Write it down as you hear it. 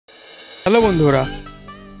Hello বন্ধুরা,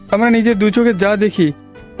 আমরা নিজের দু চোখে যা দেখি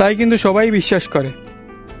তাই কিন্তু সবাই বিশ্বাস করে,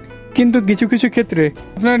 কিন্তু কিছু কিছু ক্ষেত্রে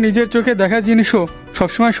আপনার নিজের চোখে দেখা জিনিসও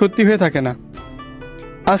সবসময় সত্যি হয়ে থাকে না।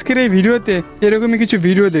 আজকের এই ভিডিওতে এরকমই কিছু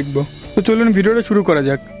ভিডিও দেখব, তো চলুন ভিডিওটা শুরু করা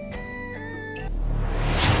যাক।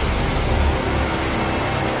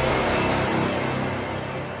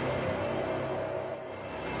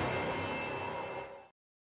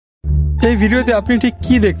 এই ভিডিওতে আপনি ঠিক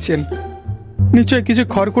কি দেখছেন? নিশ্চয় কিছু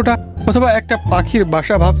খড়কুটা অথবা একটা পাখির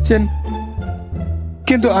বাসা ভাবছেন,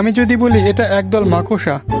 কিন্তু আমি যদি বলি এটা একদল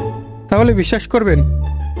মাকড়সা, তাহলে বিশ্বাস করবেন?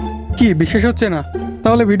 কি বিশ্বাস হচ্ছে না?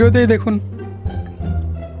 তাহলে ভিডিওতেই দেখুন।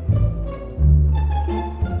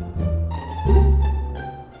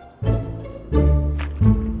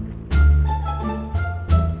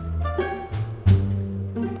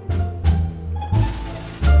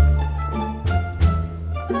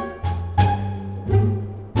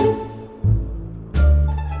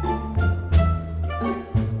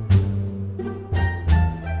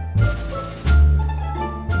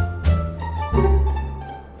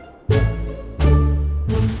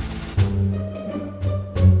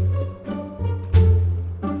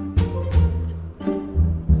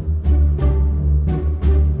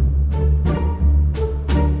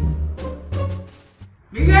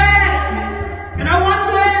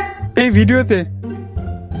 এই ভিডিওতে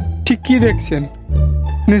ঠিক কি দেখছেন?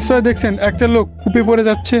 নিশ্চয় দেখছেন একটা লোক কূপে পড়ে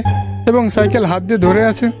যাচ্ছে এবং সাইকেল হাত দিয়ে ধরে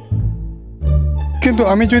আছে। কিন্তু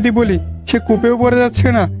আমি যদি বলি সে কূপেও পড়ে যাচ্ছে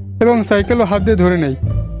না এবং সাইকেলও হাত দিয়ে ধরে নেই,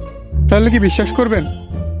 তাহলে কি বিশ্বাস করবেন?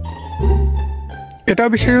 এটাও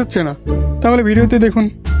বিশ্বাস হচ্ছে না? তাহলে ভিডিওতে দেখুন।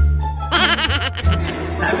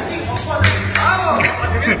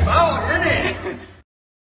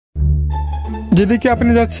 যেদিকে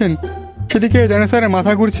আপনি যাচ্ছেন সেদিকে ডাইনোসরের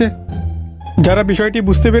মাথা ঘুরছে। যারা বিষয়টি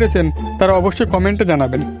বুঝতে পেরেছেন তারা অবশ্যই কমেন্টে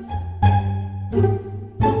জানাবেন।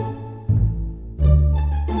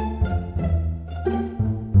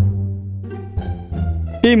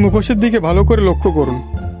 এই মুখোশের দিকে ভালো করে লক্ষ্য করুন।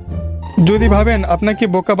 যদি ভাবেন আপনাকে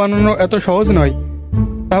বোকা বানানো এত সহজ নয়,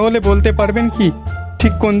 তাহলে বলতে পারবেন কি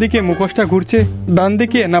ঠিক কোন দিকে মুখোশটা ঘুরছে, ডান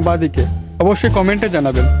দিকে না বাঁ দিকে? অবশ্যই কমেন্টে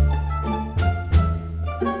জানাবেন।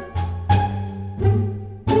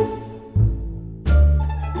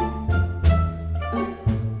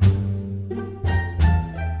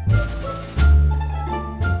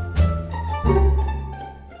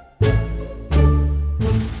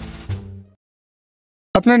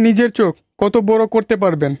 আপনার নিজের চোখ কত বড় করতে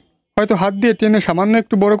পারবেন? হয়তো হাত দিয়ে টেনে সামান্য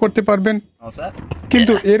একটু বড় করতে পারবেন,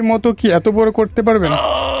 কিন্তু এর মতো কি এত বড় করতে পারবেন?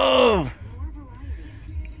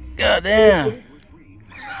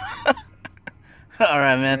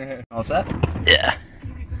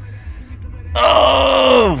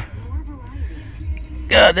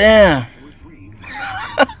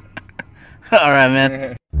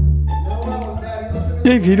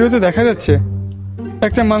 এই ভিডিওতে দেখা যাচ্ছে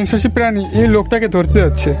একটা মাংসাশী প্রাণী এই লোকটাকে ধরতে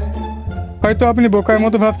যাচ্ছে। হয়তো আপনি বোকার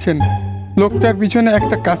মতো ভাবছেন লোকটার পিছনে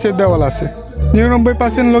একটা কাঁচের দেওয়াল আছে।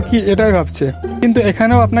 99% লোকই এটাই ভাবছে, কিন্তু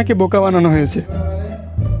এখানেও আপনাকে বোকা বানানো হয়েছে।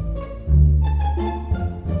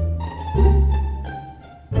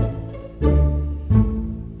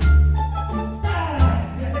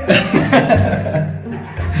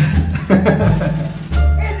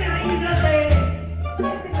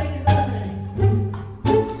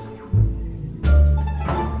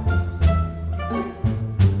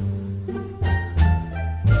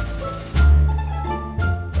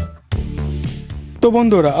 তো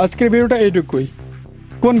বন্ধুরা, আজকের ভিডিওটা এইটুকুই।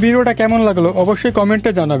 কোন ভিডিওটা কেমন লাগলো অবশ্যই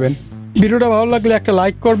কমেন্টে জানাবেন। ভিডিওটা ভালো লাগলে একটা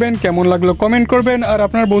লাইক করবেন, কেমন লাগলো কমেন্ট করবেন, আর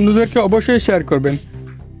আপনার বন্ধুদেরকে অবশ্যই শেয়ার করবেন।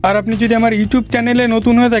 আর আপনি যদি আমার ইউটিউব চ্যানেলে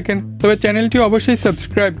নতুন হয়ে থাকেন তবে চ্যানেলটি অবশ্যই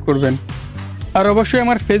সাবস্ক্রাইব করবেন, আর অবশ্যই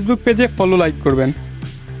আমার ফেসবুক পেজে ফলো লাইক করবেন।